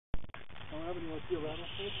Marvin, you want to see a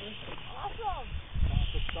rattlesnake, right? Awesome!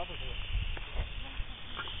 Put stuff in here.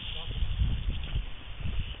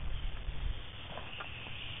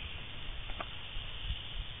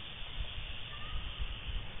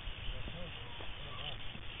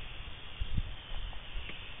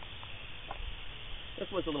 This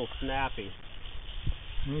one's a little snappy.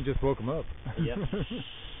 You just woke him up. Yep.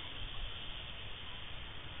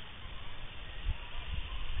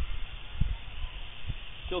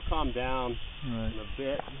 She'll calm down Right. in a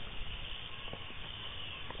bit.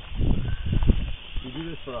 You do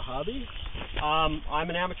this for a hobby? I'm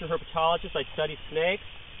an amateur herpetologist. I study snakes.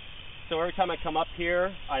 So every time I come up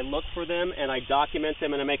here, I look for them and I document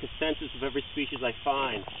them and I make a census of every species I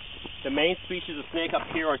find. The main species of snake up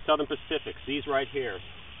here are southern Pacifics, these right here.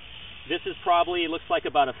 This is probably, it looks like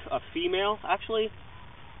about a female. Actually,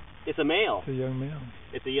 it's a male. It's a young male.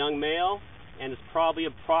 It's a young male, and it's probably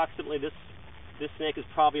approximately, this snake is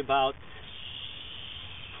probably about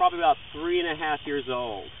 3.5 years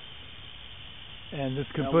old. And this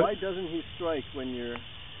could now, put... why doesn't he strike when you're...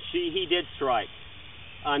 He did strike.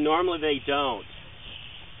 Normally they don't.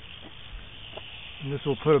 And this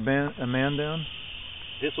will put a man down?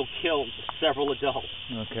 This will kill several adults.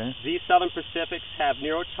 Okay. These southern Pacifics have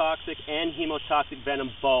neurotoxic and hemotoxic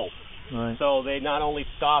venom both. Right. So they not only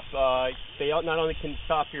stop, not only can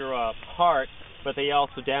stop your heart, but they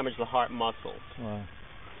also damage the heart muscles. Wow.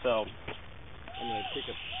 So. I'm going to take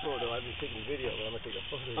a photo. I've been taking video, but I'm going to take a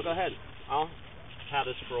photo. Oh, go ahead. I'll have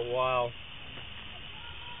this for a while.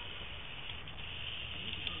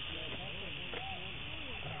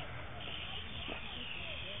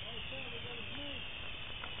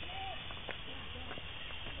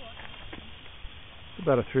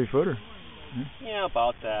 About a 3-footer. Yeah,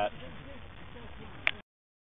 about that.